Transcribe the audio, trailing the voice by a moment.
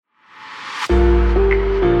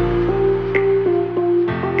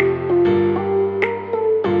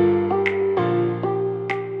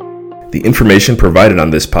The information provided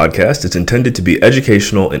on this podcast is intended to be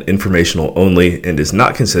educational and informational only and is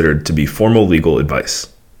not considered to be formal legal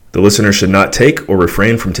advice. The listener should not take or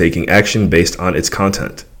refrain from taking action based on its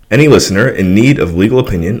content. Any listener in need of legal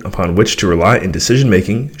opinion upon which to rely in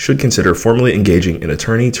decision-making should consider formally engaging an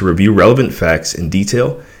attorney to review relevant facts in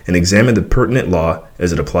detail and examine the pertinent law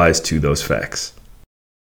as it applies to those facts.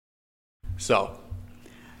 So,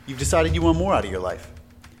 you've decided you want more out of your life.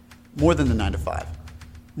 More than the 9 to 5.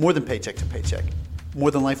 More than paycheck to paycheck. More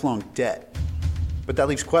than lifelong debt. But that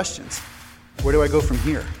leaves questions. Where do I go from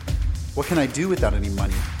here? What can I do without any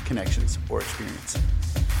money, connections, or experience?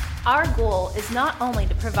 Our goal is not only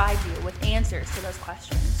to provide you with answers to those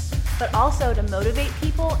questions, but also to motivate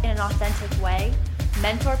people in an authentic way,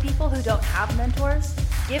 mentor people who don't have mentors,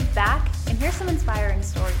 give back, and hear some inspiring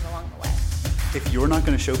stories along the way. If you're not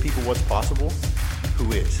going to show people what's possible,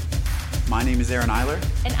 who is? My name is Aaron Eiler.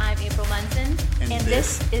 And I'm April Munson. And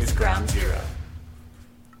this is Ground Zero.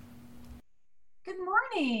 Good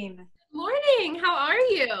morning. Morning. How are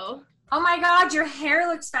you? Oh my God, your hair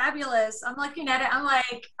looks fabulous. I'm looking at it. I'm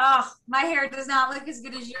like, oh, my hair does not look as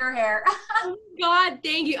good as your hair. Oh God,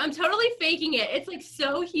 thank you. I'm totally faking it. It's like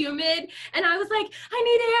so humid. And I was like, I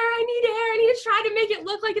need air. I need to try to make it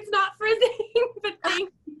look like it's not frizzing. But thank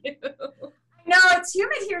you. No, it's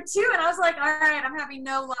humid here too. And I was like, all right, I'm having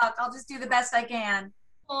no luck. I'll just do the best I can.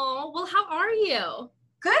 Oh, well, how are you?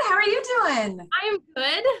 Good. How are you doing? I am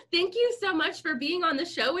good. Thank you so much for being on the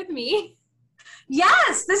show with me.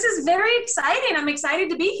 Yes, this is very exciting. I'm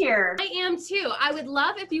excited to be here. I am too. I would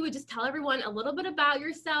love if you would just tell everyone a little bit about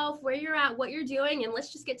yourself, where you're at, what you're doing, and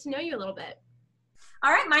let's just get to know you a little bit.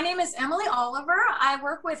 All right, my name is Emily Oliver. I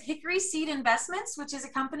work with Hickory Seed Investments, which is a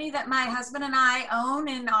company that my husband and I own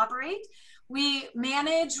and operate. We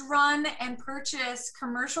manage, run, and purchase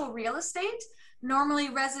commercial real estate, normally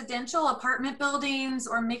residential apartment buildings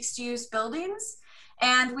or mixed-use buildings.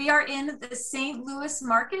 And we are in the St. Louis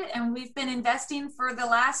market, and we've been investing for the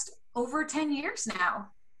last over 10 years now.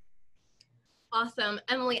 Awesome.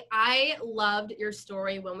 Emily, I loved your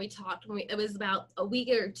story when we talked. It was about a week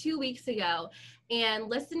or 2 weeks ago, and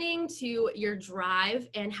listening to your drive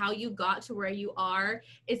and how you got to where you are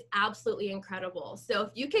is absolutely incredible. So if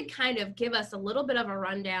you could kind of give us a little bit of a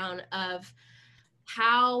rundown of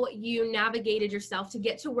how you navigated yourself to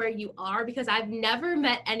get to where you are, because I've never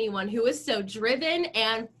met anyone who is so driven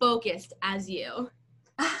and focused as you.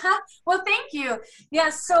 Well, thank you.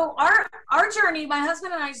 Yes. So our journey, my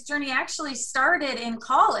husband and I's journey actually started in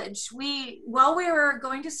college. While we were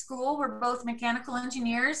going to school, we're both mechanical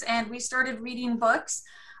engineers, and we started reading books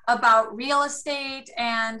about real estate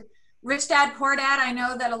and Rich Dad, Poor Dad. I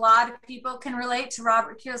know that a lot of people can relate to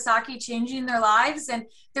Robert Kiyosaki changing their lives. And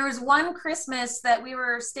there was one Christmas that we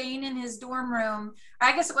were staying in his dorm room.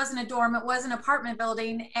 I guess it wasn't a dorm, it was an apartment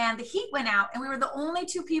building, and the heat went out, and we were the only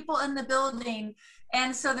two people in the building.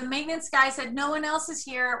 And so the maintenance guy said, no one else is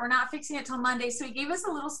here. We're not fixing it till Monday. So he gave us a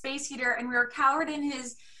little space heater, and we were cowered in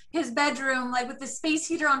his bedroom, like with the space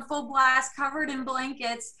heater on full blast, covered in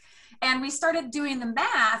blankets. And we started doing the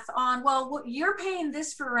math on, well, you're paying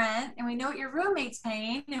this for rent, and we know what your roommate's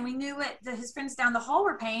paying, and we knew what his friends down the hall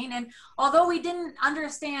were paying. And although we didn't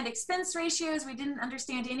understand expense ratios, we didn't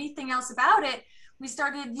understand anything else about it, we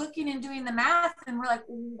started looking and doing the math, and we're like,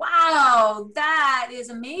 wow, that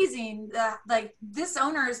is amazing. Like, this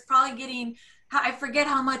owner is probably getting, I forget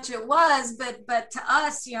how much it was, but to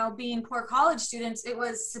us, being poor college students, it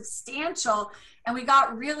was substantial. And we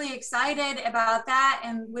got really excited about that.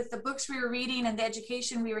 And with the books we were reading and the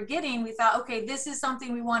education we were getting, we thought, okay, this is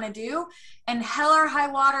something we want to do. And hell or high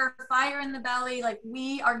water, fire in the belly, like,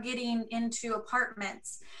 we are getting into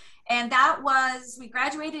apartments. And we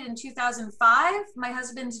graduated in 2005. My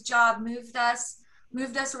husband's job moved us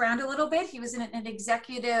around a little bit. He was in an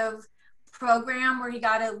executive program where he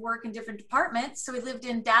got to work in different departments. So we lived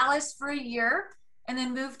in Dallas for a year and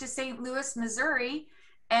then moved to St. Louis, Missouri,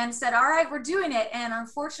 and said, all right, we're doing it. And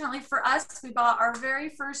unfortunately for us, we bought our very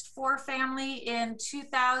first 4-family in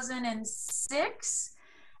 2006.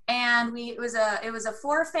 And it was a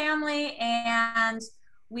 4-family, and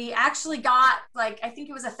we actually got, like, I think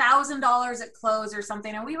it was $1,000 at close or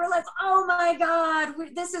something. And we were like, oh my God,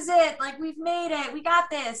 this is it. Like, we've made it. We got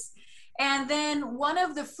this. And then one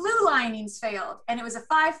of the flue linings failed, and it was a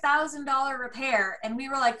 $5,000 repair. And we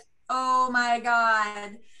were like, oh my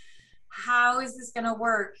God, how is this going to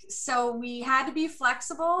work? So we had to be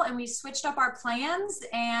flexible, and we switched up our plans,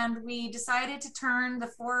 and we decided to turn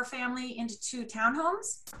the 4-family into 2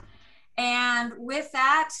 townhomes. And with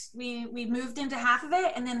that, we moved into half of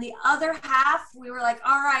it. And then the other half, we were like,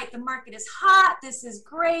 all right, the market is hot. This is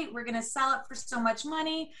great. We're going to sell it for so much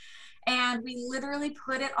money. And we literally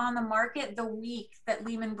put it on the market the week that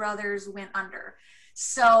Lehman Brothers went under.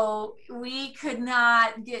 So we could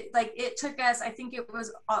not get, like, it took us, I think it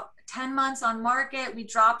was 10 months on market. We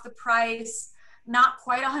dropped the price, not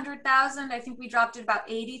quite 100,000. I think we dropped it about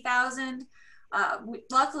 80,000.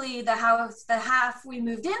 Luckily, the half we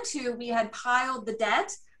moved into, we had piled the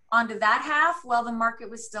debt onto that half while the market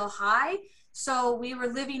was still high. So we were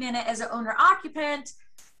living in it as an owner occupant.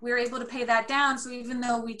 We were able to pay that down. So even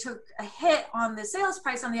though we took a hit on the sales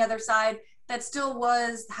price on the other side, that still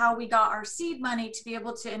was how we got our seed money to be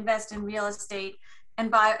able to invest in real estate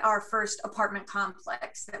and buy our first apartment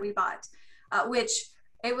complex that we bought, which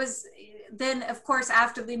it was then, of course,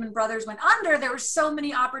 after Lehman Brothers went under, there were so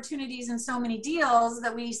many opportunities and so many deals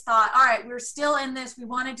that we thought, all right, we're still in this, we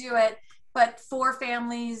want to do it, but 4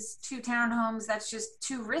 families, 2 townhomes, that's just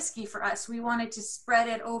too risky for us. We wanted to spread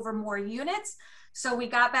it over more units. So we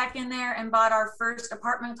got back in there and bought our first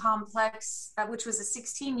apartment complex, which was a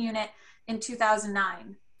 16 unit in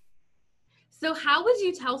 2009. So how would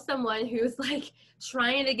you tell someone who's like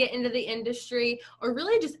trying to get into the industry, or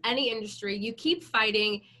really just any industry, you keep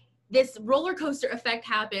fighting, this roller coaster effect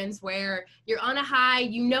happens where you're on a high,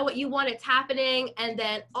 you know what you want, it's happening, and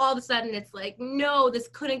then all of a sudden it's like, no, this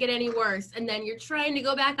couldn't get any worse. And then you're trying to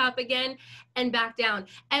go back up again and back down.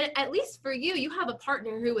 And at least for you, you have a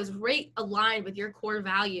partner who is right aligned with your core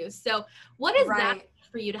values. So what is that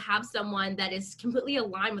for you to have someone that is completely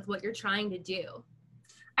aligned with what you're trying to do?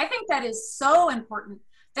 I think that is so important.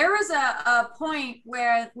 There was a point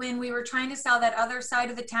where when we were trying to sell that other side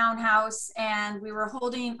of the townhouse and we were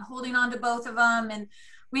holding on to both of them, and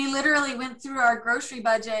we literally went through our grocery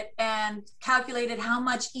budget and calculated how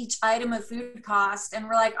much each item of food cost. And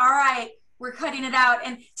we're like, all right, we're cutting it out.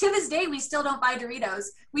 And to this day, we still don't buy Doritos.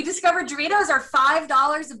 We discovered Doritos are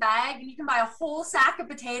 $5 a bag, and you can buy a whole sack of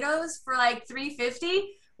potatoes for like $3.50.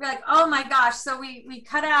 We're like, oh my gosh. So we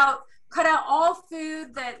cut out all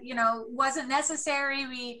food that, you know, wasn't necessary.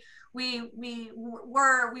 We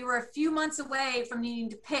were a few months away from needing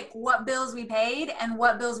to pick what bills we paid and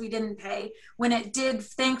what bills we didn't pay, when it did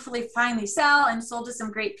thankfully finally sell and sold to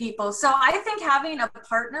some great people. So I think having a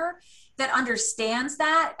partner that understands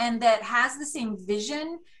that and that has the same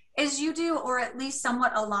vision as you do, or at least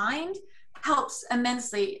somewhat aligned, helps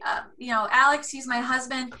immensely. You know, Alex, he's my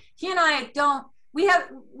husband. He and I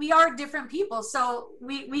we are different people. So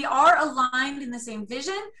we are aligned in the same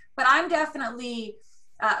vision, but I'm definitely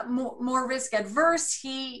more risk adverse.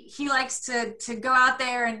 He likes to go out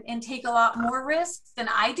there and take a lot more risks than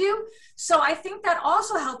I do. So I think that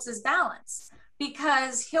also helps us balance,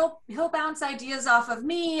 because he'll bounce ideas off of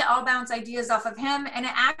me, I'll bounce ideas off of him, and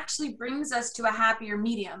it actually brings us to a happier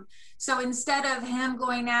medium. So instead of him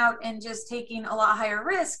going out and just taking a lot higher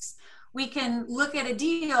risks, we can look at a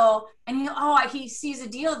deal and he sees a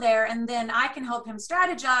deal there, and then I can help him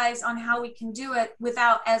strategize on how we can do it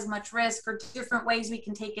without as much risk, or different ways we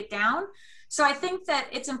can take it down. So I think that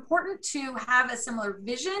it's important to have a similar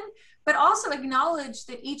vision, but also acknowledge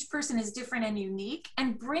that each person is different and unique,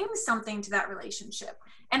 and bring something to that relationship.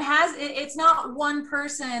 And it's not one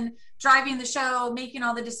person driving the show, making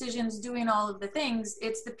all the decisions, doing all of the things.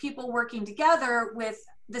 It's the people working together with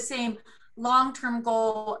the same long-term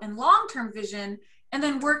goal and long-term vision, and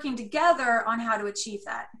then working together on how to achieve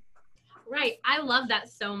that. Right. I love that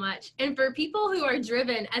so much. And for people who are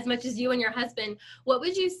driven as much as you and your husband, what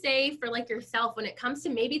would you say for like yourself when it comes to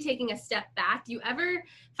maybe taking a step back? Do you ever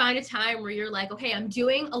find a time where you're like, okay, I'm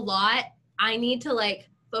doing a lot, I need to like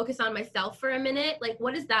focus on myself for a minute? Like,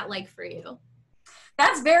 what is that like for you?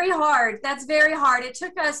 That's very hard. It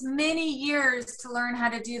took us many years to learn how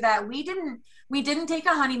to do that. We didn't take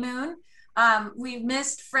a honeymoon. We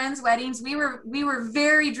missed friends' weddings. We were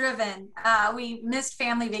very driven. We missed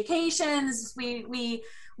family vacations. We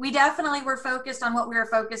definitely were focused on what we were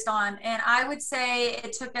focused on. And I would say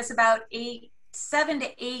it took us about 7 to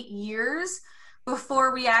 8 years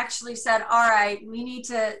before we actually said, all right, we need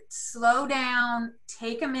to slow down,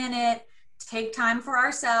 take a minute, take time for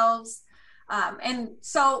ourselves. And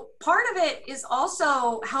so part of it is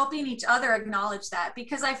also helping each other acknowledge that,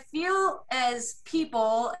 because I feel as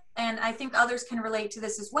people, and I think others can relate to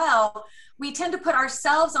this as well, we tend to put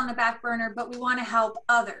ourselves on the back burner, but we want to help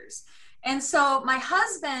others. And so my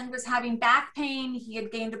husband was having back pain. He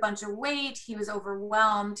had gained a bunch of weight. He was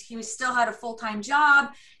overwhelmed. He still had a full-time job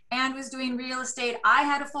and was doing real estate. I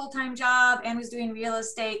had a full-time job and was doing real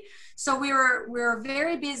estate. So we were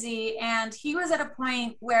very busy, and he was at a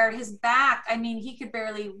point where his back, I mean, he could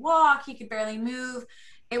barely walk, he could barely move.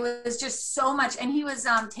 It was just so much. And he was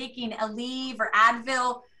taking Aleve or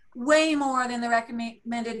Advil way more than the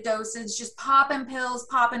recommended dosage, just popping pills.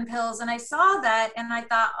 And I saw that and I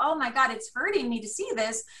thought, oh my God, it's hurting me to see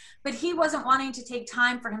this, but he wasn't wanting to take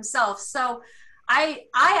time for himself. So I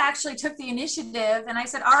actually took the initiative and I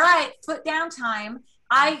said, all right, foot down time.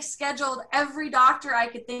 I scheduled every doctor I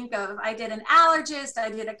could think of. I did an allergist, I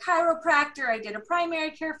did a chiropractor, I did a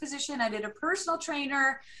primary care physician, I did a personal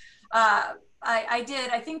trainer.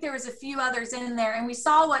 I think there was a few others in there, and we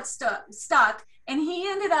saw what stuck. And he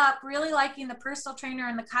ended up really liking the personal trainer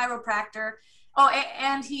and the chiropractor. Oh,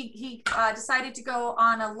 and he decided to go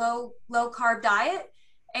on a low carb diet.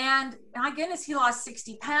 And my goodness, he lost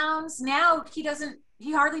 60 pounds. Now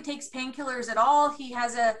he hardly takes painkillers at all.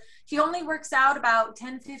 He only works out about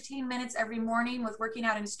 10-15 minutes every morning with working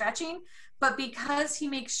out and stretching. But because he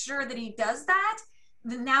makes sure that he does that,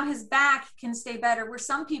 now his back can stay better. Where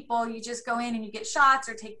some people, you just go in and you get shots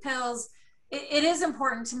or take pills. It is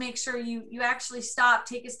important to make sure you actually stop,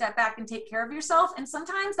 take a step back, and take care of yourself. And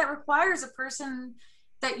sometimes that requires a person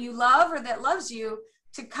that you love or that loves you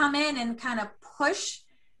to come in and kind of push,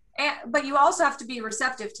 but you also have to be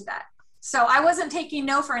receptive to that. So I wasn't taking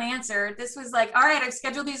no for an answer. This was like, all right, I've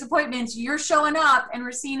scheduled these appointments. You're showing up and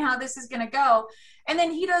we're seeing how this is going to go. And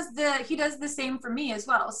then he does the same for me as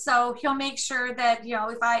well. So he'll make sure that, you know,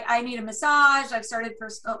 if I need a massage, I've started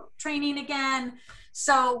personal training again.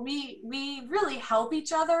 So we really help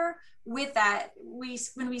each other with that.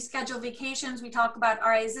 When we schedule vacations, we talk about, all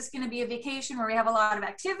right, is this going to be a vacation where we have a lot of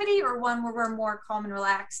activity or one where we're more calm and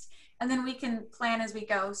relaxed? And then we can plan as we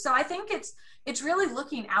go. So I think it's really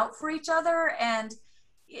looking out for each other. And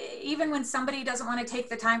even when somebody doesn't want to take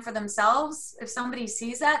the time for themselves, if somebody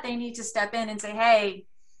sees that, they need to step in and say, hey,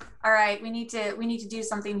 all right, we need to do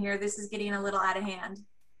something here. This is getting a little out of hand.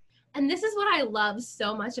 And this is what I love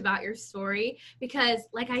so much about your story, because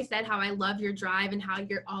like I said, how I love your drive and how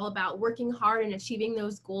you're all about working hard and achieving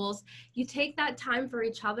those goals. You take that time for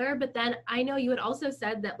each other, but then I know you had also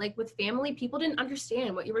said that like with family, people didn't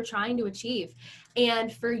understand what you were trying to achieve. And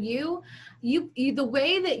for you the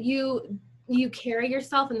way that you carry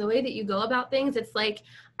yourself and the way that you go about things, it's like,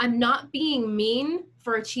 I'm not being mean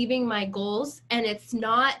for achieving my goals, and it's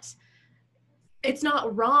not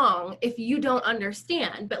wrong if you don't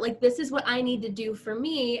understand, but like, this is what I need to do for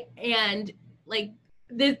me. And like,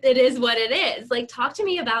 it is what it is. Like, talk to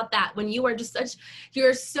me about that when you are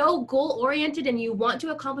you're so goal oriented and you want to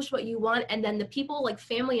accomplish what you want. And then the people like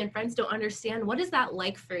family and friends don't understand. What is that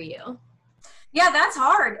like for you? Yeah, that's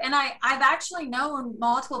hard. And I've actually known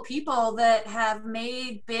multiple people that have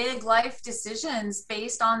made big life decisions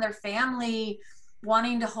based on their family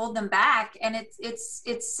wanting to hold them back, and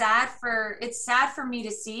it's sad for me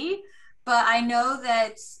to see. But I know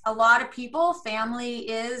that a lot of people, family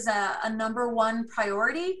is a number one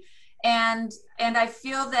priority, and I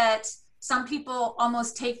feel that some people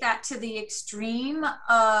almost take that to the extreme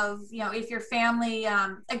of, you know, if your family,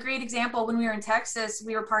 a great example, when we were in Texas,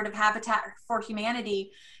 we were part of Habitat for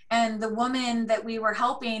Humanity. And the woman that we were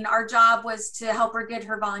helping, our job was to help her get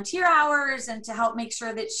her volunteer hours and to help make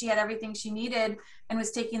sure that she had everything she needed and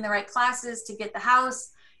was taking the right classes to get the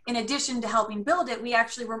house. In addition to helping build it, we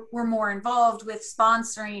actually were more involved with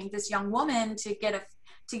sponsoring this young woman to get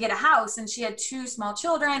a house. And she had 2 small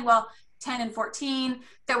children, 10 and 14,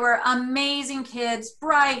 that were amazing kids,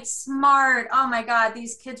 bright, smart. Oh my God,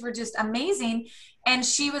 these kids were just amazing. And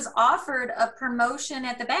she was offered a promotion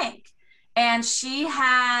at the bank. And she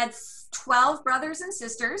had 12 brothers and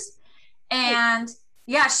sisters. And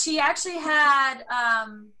yeah, she actually had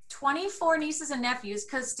 24 nieces and nephews,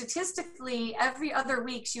 because statistically every other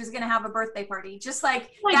week she was going to have a birthday party. Just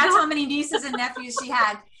like that's how many nieces and nephews she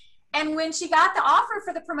had. And when she got the offer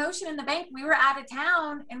for the promotion in the bank, we were out of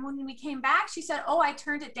town. And when we came back, she said, oh, I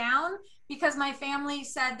turned it down because my family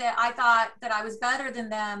said that I thought that I was better than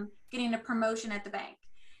them getting a promotion at the bank.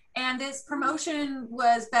 And this promotion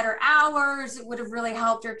was better hours. It would have really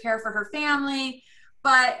helped her care for her family,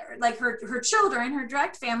 but like her children, her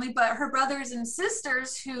direct family, but her brothers and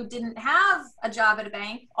sisters who didn't have a job at a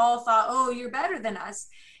bank all thought, oh, you're better than us.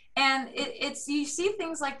 And it's, you see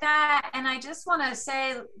things like that. And I just want to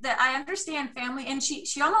say that I understand family, and she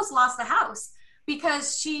almost lost the house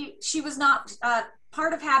because she was not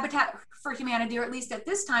part of Habitat for Humanity, or at least at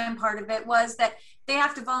this time, part of it was that they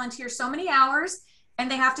have to volunteer so many hours and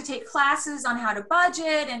they have to take classes on how to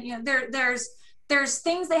budget. And, you know, there's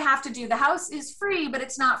things they have to do. The house is free, but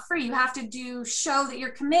it's not free. You have to show that you're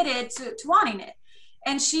committed to wanting it.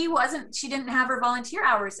 And she didn't have her volunteer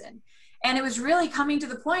hours in. And it was really coming to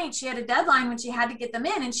the point, she had a deadline when she had to get them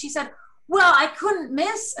in. And she said, well, I couldn't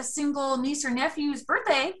miss a single niece or nephew's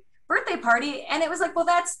birthday party. And it was like, well,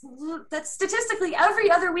 that's statistically every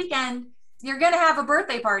other weekend you're going to have a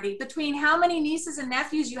birthday party. Between how many nieces and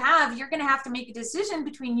nephews you have, you're going to have to make a decision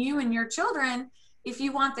between you and your children if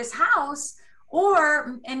you want this house,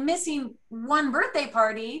 and missing one birthday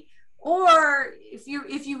party, or if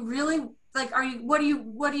you really like, what are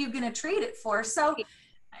you going to trade it for? So,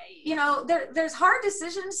 there's hard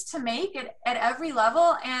decisions to make at every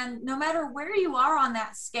level, and no matter where you are on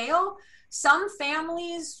that scale, some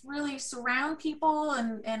families really surround people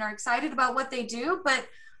and are excited about what they do, but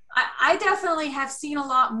I definitely have seen a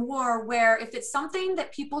lot more where if it's something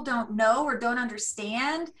that people don't know or don't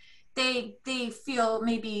understand, they feel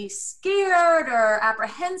maybe scared or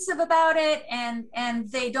apprehensive about it, and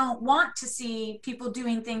they don't want to see people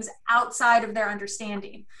doing things outside of their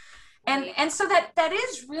understanding. And so that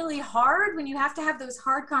is really hard when you have to have those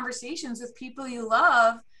hard conversations with people you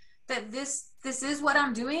love, that this is what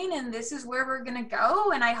I'm doing and this is where we're going to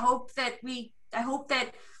go. And I hope that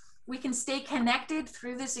we can stay connected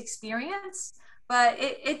through this experience. But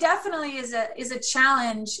it definitely is a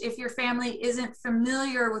challenge if your family isn't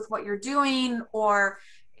familiar with what you're doing or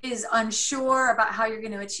is unsure about how you're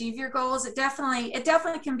going to achieve your goals. It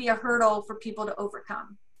definitely can be a hurdle for people to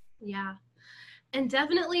overcome. Yeah. And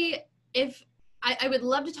definitely, if I would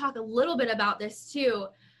love to talk a little bit about this too,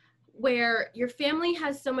 where your family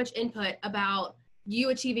has so much input about you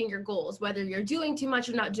achieving your goals, whether you're doing too much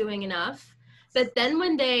or not doing enough. But then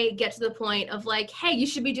when they get to the point of like, hey, you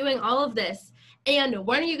should be doing all of this, and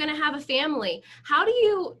when are you going to have a family? How do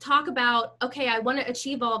you talk about, okay, I want to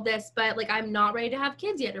achieve all of this, but like, I'm not ready to have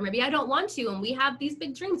kids yet, or maybe I don't want to, and we have these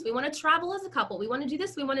big dreams. We want to travel as a couple. We want to do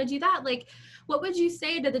this. We want to do that. Like, what would you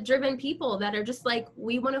say to the driven people that are just like,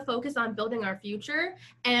 we want to focus on building our future,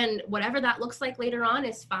 and whatever that looks like later on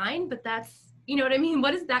is fine, but that's, you know what I mean?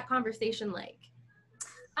 What is that conversation like?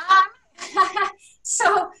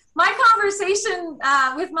 So my conversation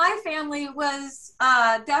with my family was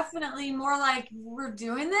definitely more like, we're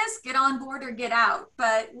doing this, get on board or get out.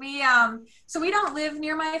 But so we don't live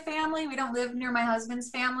near my family. We don't live near my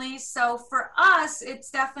husband's family. So for us,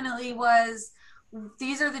 it's definitely was,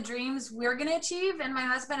 these are the dreams we're going to achieve. And my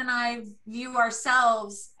husband and I view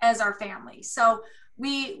ourselves as our family. So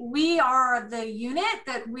we are the unit,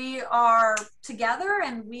 that we are together,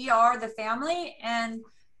 and we are the family, and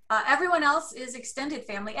everyone else is extended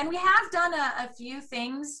family. And we have done a few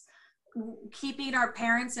things keeping our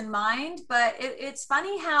parents in mind, but it's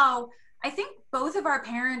funny how I think both of our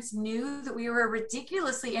parents knew that we were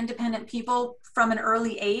ridiculously independent people from an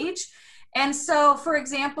early age. And so, for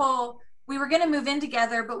example, we were going to move in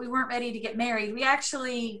together, but we weren't ready to get married. We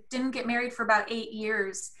actually didn't get married for about 8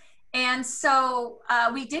 years. And so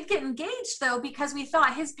we did get engaged, though, because we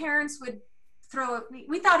thought his parents would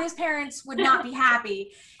not be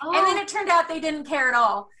happy. Oh. And then it turned out they didn't care at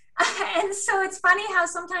all. And so it's funny how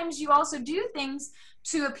sometimes you also do things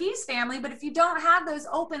to appease family, but if you don't have those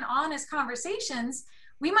open, honest conversations,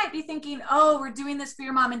 we might be thinking, oh, we're doing this for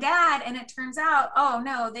your mom and dad. And it turns out, oh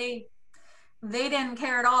no, they didn't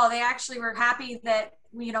care at all. They actually were happy that,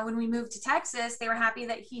 when we moved to Texas, they were happy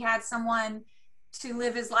that he had someone to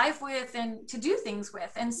live his life with and to do things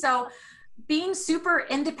with. And so being super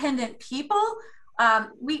independent people,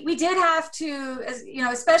 we did have to,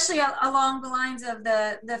 especially along the lines of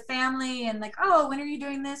the family and like, oh, when are you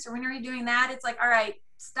doing this or when are you doing that? It's like, all right,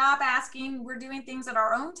 stop asking. We're doing things at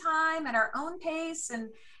our own time, at our own pace, and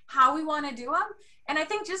how we want to do them. And I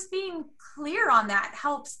think just being clear on that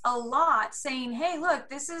helps a lot, saying, hey, look,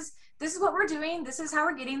 this is what we're doing. This is how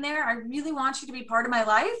we're getting there. I really want you to be part of my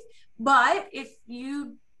life. But if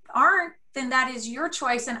you aren't, then that is your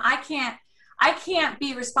choice. And I can't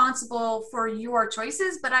be responsible for your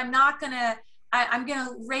choices, but I'm going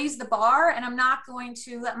to raise the bar, and I'm not going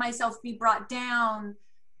to let myself be brought down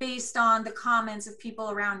based on the comments of people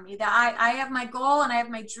around me. That I have my goal and I have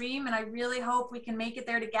my dream, and I really hope we can make it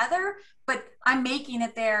there together, but I'm making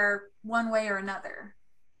it there one way or another.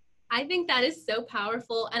 I think that is so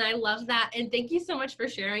powerful, and I love that. And thank you so much for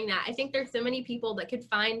sharing that. I think there's so many people that could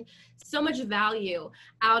find so much value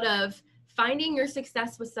out of finding your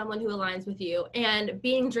success with someone who aligns with you and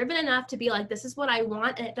being driven enough to be like, this is what I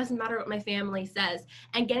want, and it doesn't matter what my family says.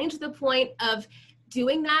 And getting to the point of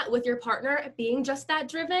doing that with your partner, being just that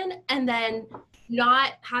driven, and then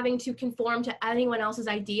not having to conform to anyone else's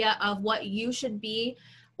idea of what you should be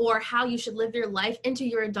or how you should live your life into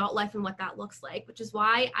your adult life and what that looks like, which is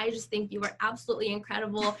why I just think you are absolutely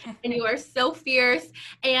incredible and you are so fierce.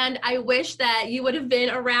 And I wish that you would have been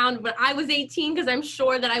around when I was 18, because I'm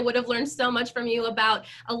sure that I would have learned so much from you about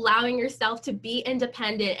allowing yourself to be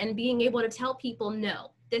independent and being able to tell people, no,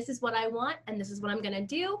 this is what I want and this is what I'm going to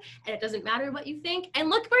do. And it doesn't matter what you think. And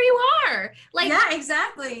look where you are. Like, yeah,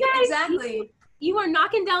 exactly. you are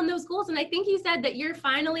knocking down those goals. And I think you said that you're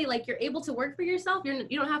finally like, you're able to work for yourself. You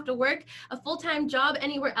don't have to work a full-time job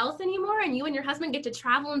anywhere else anymore. And you and your husband get to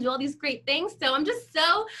travel and do all these great things. So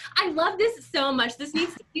I love this so much. This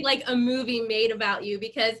needs to be like a movie made about you,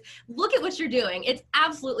 because look at what you're doing. It's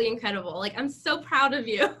absolutely incredible. Like, I'm so proud of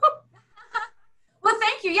you. Well,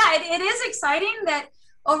 thank you. Yeah, it is exciting that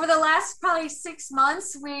over the last probably 6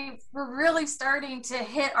 months, we're really starting to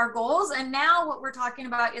hit our goals. And now what we're talking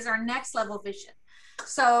about is our next level vision.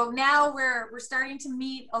 So now we're starting to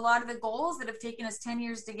meet a lot of the goals that have taken us 10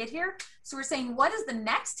 years to get here. So we're saying, what does the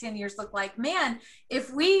next 10 years look like? Man,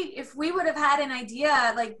 if we would have had an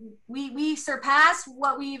idea, like we surpassed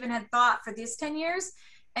what we even had thought for this 10 years.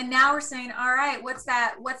 And now we're saying, all right, what's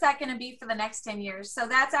that going to be for the next 10 years? So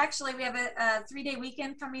that's actually, we have a 3-day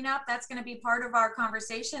weekend coming up. That's going to be part of our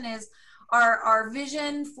conversation, is our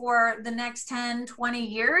vision for the next 10, 20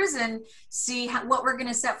 years, and see what we're going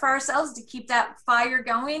to set for ourselves to keep that fire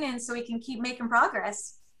going, and so we can keep making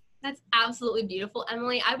progress. That's absolutely beautiful,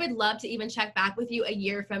 Emily. I would love to even check back with you a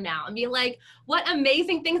year from now and be like, what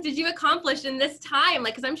amazing things did you accomplish in this time?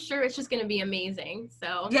 Like, because I'm sure it's just going to be amazing.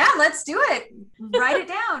 So yeah, let's do it. Write it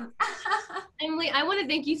down. Emily, I want to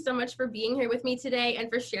thank you so much for being here with me today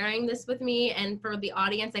and for sharing this with me and for the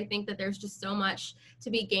audience. I think that there's just so much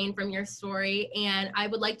to be gained from your story. And I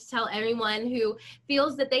would like to tell everyone who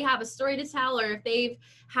feels that they have a story to tell, or if they've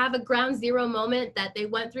have a ground zero moment that they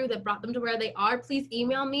went through that brought them to where they are, please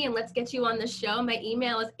email me and let's get you on the show. My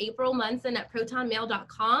email is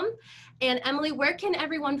aprilmunson@protonmail.com. And Emily, where can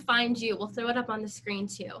everyone find you? We'll throw it up on the screen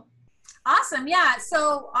too. Awesome. Yeah.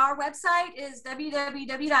 So our website is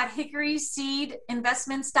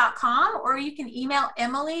www.hickoryseedinvestments.com, or you can email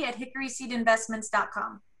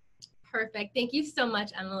Emily@hickoryseedinvestments.com. Perfect. Thank you so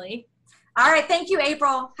much, Emily. All right. Thank you,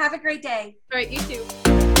 April. Have a great day. All right. You too.